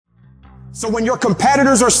So when your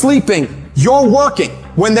competitors are sleeping, you're working.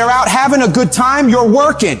 When they're out having a good time, you're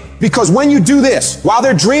working. Because when you do this, while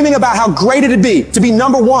they're dreaming about how great it'd be to be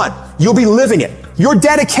number one, you'll be living it. Your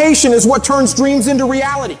dedication is what turns dreams into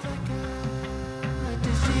reality.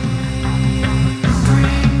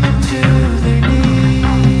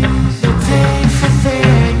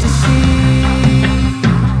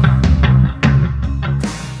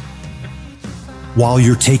 While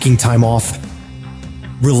you're taking time off,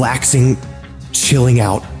 relaxing, chilling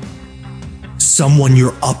out, someone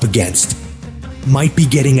you're up against might be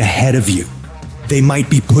getting ahead of you. They might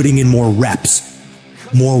be putting in more reps,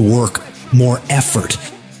 more work, more effort.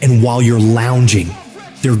 And while you're lounging,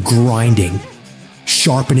 they're grinding,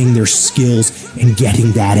 sharpening their skills and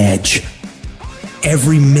getting that edge.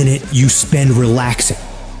 Every minute you spend relaxing,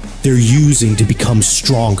 they're using to become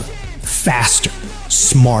stronger, faster,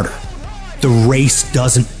 smarter. The race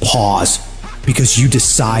doesn't pause because you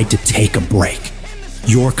decide to take a break.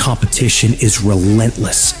 Your competition is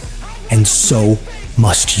relentless, and so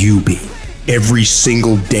must you be. Every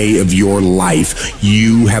single day of your life,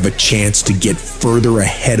 you have a chance to get further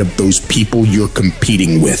ahead of those people you're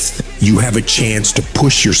competing with. You have a chance to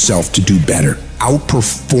push yourself to do better.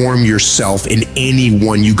 Outperform yourself in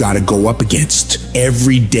anyone you got to go up against.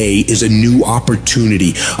 Every day is a new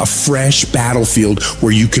opportunity, a fresh battlefield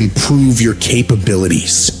where you can prove your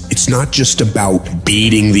capabilities. It's not just about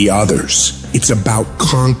beating the others. It's about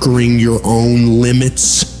conquering your own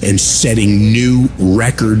limits and setting new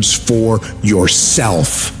records for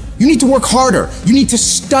yourself. You need to work harder. You need to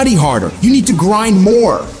study harder. You need to grind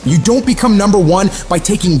more. You don't become number one by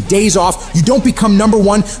taking days off. You don't become number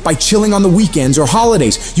one by chilling on the weekends or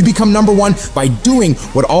holidays. You become number one by doing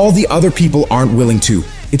what all the other people aren't willing to.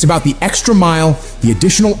 It's about the extra mile, the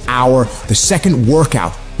additional hour, the second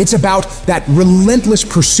workout. It's about that relentless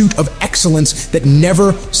pursuit of excellence that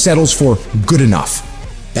never settles for good enough.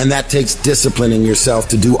 And that takes disciplining yourself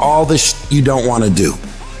to do all the you don't want to do,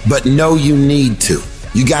 but know you need to.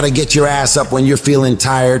 You got to get your ass up when you're feeling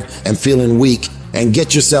tired and feeling weak and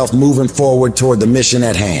get yourself moving forward toward the mission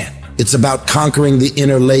at hand. It's about conquering the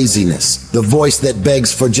inner laziness, the voice that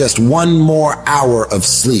begs for just one more hour of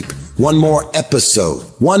sleep, one more episode,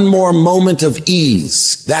 one more moment of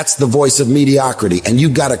ease. That's the voice of mediocrity, and you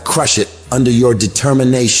got to crush it under your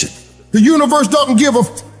determination. The universe doesn't give a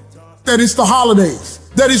that it's the holidays,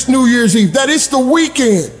 that it's New Year's Eve, that it's the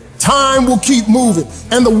weekend. Time will keep moving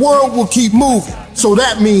and the world will keep moving. So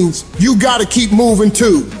that means you gotta keep moving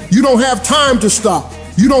too. You don't have time to stop.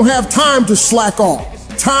 You don't have time to slack off.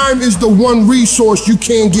 Time is the one resource you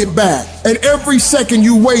can't get back. And every second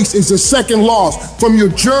you waste is a second lost from your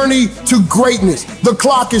journey to greatness. The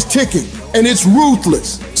clock is ticking and it's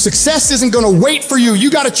ruthless. Success isn't gonna wait for you.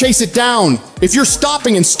 You gotta chase it down. If you're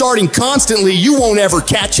stopping and starting constantly, you won't ever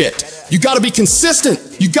catch it. You gotta be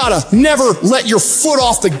consistent. You gotta never let your foot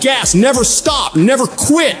off the gas, never stop, never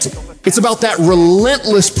quit. It's about that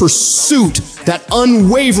relentless pursuit, that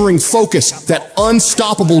unwavering focus, that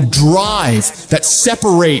unstoppable drive that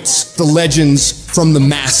separates the legends from the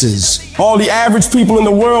masses. All the average people in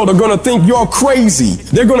the world are gonna think you're crazy.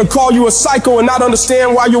 They're gonna call you a psycho and not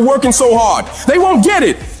understand why you're working so hard. They won't get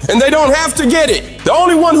it, and they don't have to get it. The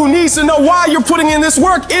only one who needs to know why you're putting in this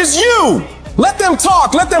work is you. Let them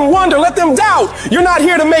talk, let them wonder, let them doubt. You're not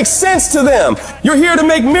here to make sense to them. You're here to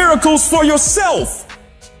make miracles for yourself.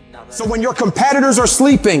 So when your competitors are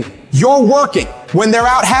sleeping, you're working. When they're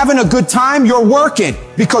out having a good time, you're working.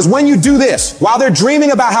 Because when you do this, while they're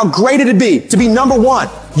dreaming about how great it'd be to be number one,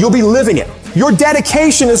 you'll be living it. Your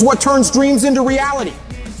dedication is what turns dreams into reality.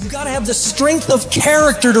 You gotta have the strength of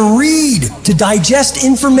character to read, to digest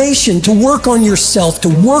information, to work on yourself, to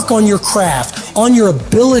work on your craft, on your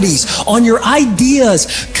abilities, on your ideas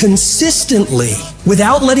consistently,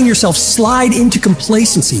 without letting yourself slide into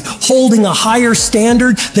complacency, holding a higher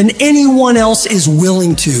standard than anyone else is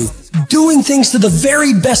willing to, doing things to the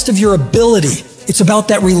very best of your ability. It's about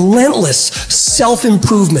that relentless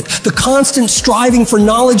self-improvement, the constant striving for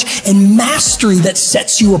knowledge and mastery that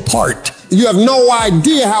sets you apart. You have no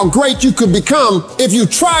idea how great you could become if you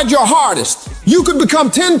tried your hardest. You could become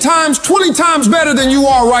 10 times, 20 times better than you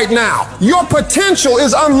are right now. Your potential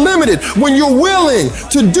is unlimited when you're willing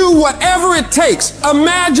to do whatever it takes.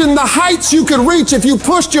 Imagine the heights you could reach if you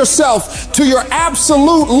pushed yourself to your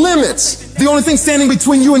absolute limits. The only thing standing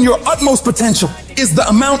between you and your utmost potential is the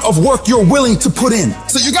amount of work you're willing to put in.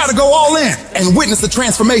 So you gotta go all in and witness the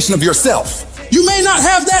transformation of yourself. You may not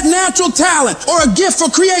have that natural talent or a gift for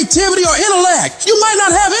creativity or intellect. You might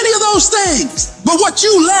not have any of those things. But what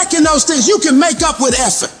you lack in those things, you can make up with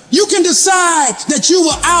effort. You can decide that you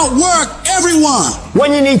will outwork everyone.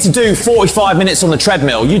 When you need to do 45 minutes on the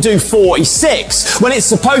treadmill, you do 46. When it's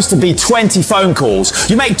supposed to be 20 phone calls,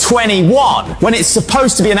 you make 21. When it's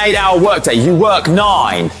supposed to be an 8-hour workday, you work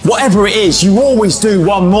 9. Whatever it is, you always do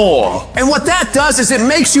one more. And what that does is it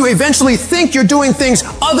makes you eventually think you're doing things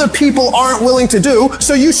other people aren't willing to do,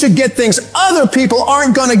 so you should get things other people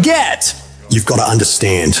aren't gonna get. You've got to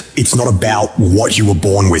understand, it's not about what you were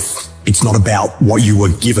born with. It's not about what you were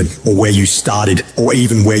given or where you started or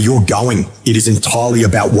even where you're going. It is entirely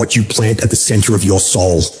about what you plant at the center of your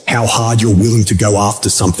soul, how hard you're willing to go after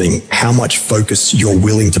something, how much focus you're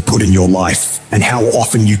willing to put in your life, and how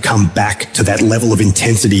often you come back to that level of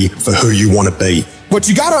intensity for who you want to be. But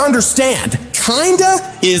you gotta understand,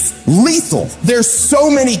 kinda is lethal. There's so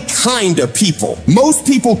many kinda people. Most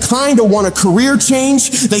people kinda want a career change.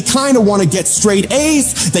 They kinda wanna get straight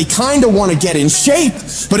A's. They kinda wanna get in shape.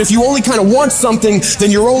 But if you only kinda want something,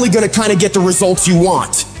 then you're only gonna kinda get the results you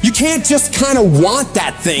want. You can't just kinda want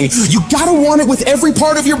that thing. You gotta want it with every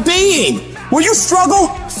part of your being. Will you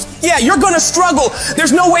struggle? Yeah, you're gonna struggle.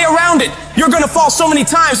 There's no way around it. You're gonna fall so many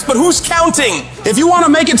times, but who's counting? If you want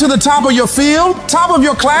to make it to the top of your field, top of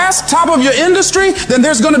your class, top of your industry, then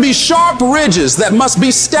there's going to be sharp ridges that must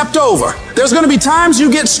be stepped over. There's going to be times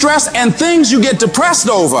you get stressed and things you get depressed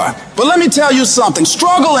over. But let me tell you something.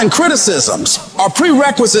 Struggle and criticisms are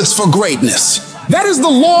prerequisites for greatness. That is the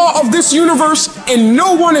law of this universe, and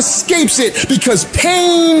no one escapes it because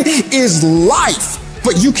pain is life.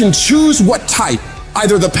 But you can choose what type.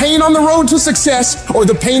 Either the pain on the road to success or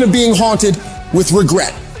the pain of being haunted with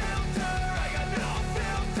regret.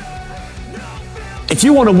 If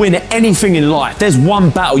you want to win at anything in life, there's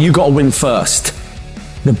one battle you got to win first.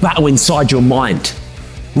 The battle inside your mind.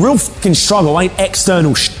 Real fucking struggle ain't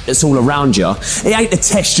external shit that's all around you. It ain't the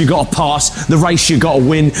test you got to pass, the race you got to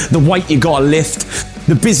win, the weight you got to lift,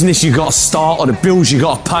 the business you got to start, or the bills you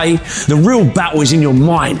got to pay. The real battle is in your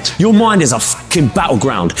mind. Your mind is a fucking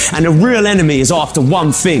battleground, and the real enemy is after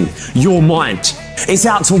one thing, your mind. It's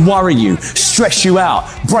out to worry you, stress you out,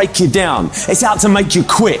 break you down. It's out to make you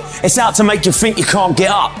quit. It's out to make you think you can't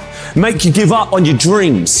get up, make you give up on your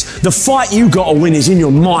dreams. The fight you got to win is in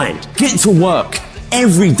your mind. Get to work.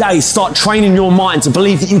 Every day, start training your mind to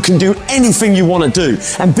believe that you can do anything you want to do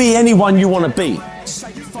and be anyone you want to be.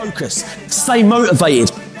 Stay focused, stay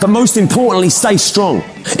motivated, but most importantly, stay strong.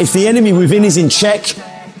 If the enemy within is in check,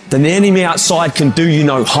 then the enemy outside can do you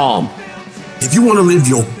no harm. If you want to live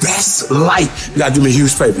your best life, you gotta do me a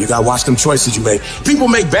huge favor. You gotta watch them choices you make. People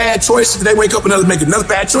make bad choices, they wake up and make another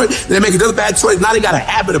bad choice, then they make another bad choice. Now they got a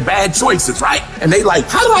habit of bad choices, right? And they like,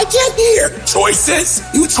 how did I get here? Choices.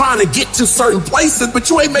 You trying to get to certain places,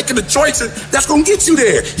 but you ain't making the choices that's gonna get you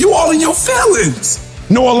there. You all in your feelings.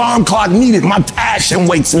 No alarm clock needed. My passion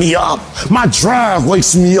wakes me up. My drive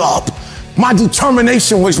wakes me up. My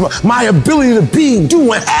determination wakes me up. My ability to be,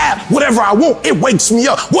 do, and have whatever I want, it wakes me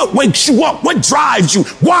up. What wakes you up? What drives you?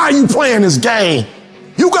 Why are you playing this game?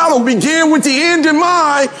 You gotta begin with the end in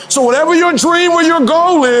mind. So whatever your dream or your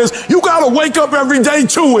goal is, you gotta wake up every day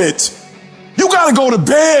to it. You gotta go to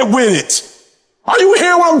bed with it. Are you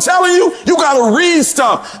hearing what I'm telling you? You gotta read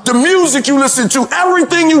stuff. The music you listen to,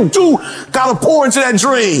 everything you do, gotta pour into that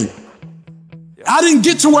dream. I didn't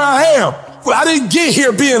get to where I am. I didn't get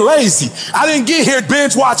here being lazy. I didn't get here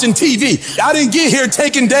binge watching TV. I didn't get here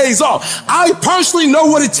taking days off. I personally know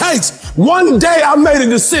what it takes. One day I made a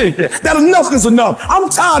decision that enough is enough. I'm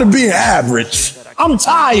tired of being average. I'm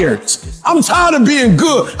tired. I'm tired of being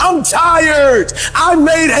good. I'm tired. I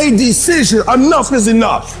made a decision. Enough is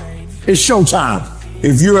enough. It's showtime.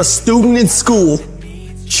 If you're a student in school,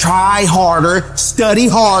 try harder, study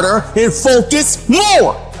harder, and focus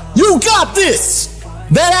more. You got this.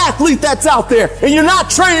 That athlete that's out there, and you're not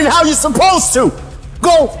training how you're supposed to.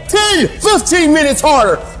 Go 10, 15 minutes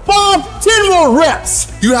harder. Bob, 10 more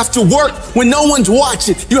reps. You have to work when no one's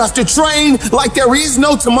watching. You have to train like there is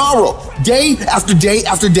no tomorrow. Day after day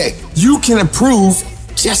after day. You can improve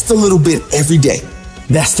just a little bit every day.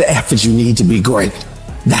 That's the effort you need to be great.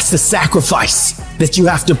 That's the sacrifice that you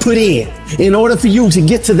have to put in order for you to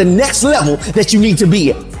get to the next level that you need to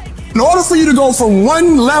be in. In order for you to go from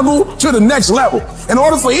one level to the next level, in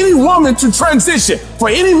order for any woman to transition, for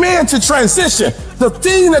any man to transition, the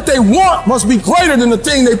thing that they want must be greater than the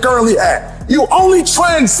thing they currently have. You only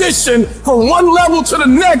transition from one level to the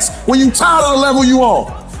next when you're tired of the level you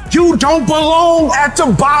on. You don't belong at the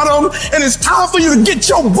bottom, and it's time for you to get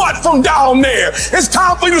your butt from down there. It's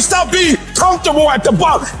time for you to stop being comfortable at the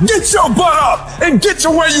bottom. Get your butt up and get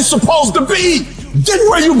to where you're supposed to be. Get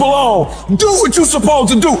where you belong. Do what you're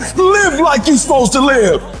supposed to do. Live like you're supposed to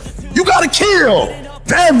live. You gotta kill.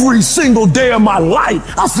 Every single day of my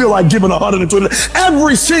life, I feel like giving 120.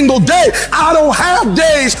 Every single day, I don't have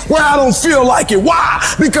days where I don't feel like it.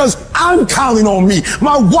 Why? Because I'm counting on me.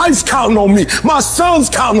 My wife's counting on me. My son's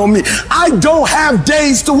counting on me. I don't have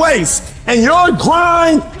days to waste. And your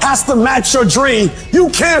grind has to match your dream. You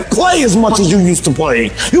can't play as much as you used to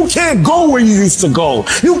play. You can't go where you used to go.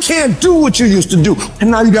 You can't do what you used to do.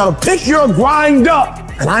 And now you gotta pick your grind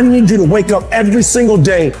up. And I need you to wake up every single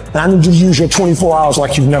day, and I need you to use your 24 hours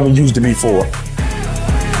like you've never used it before.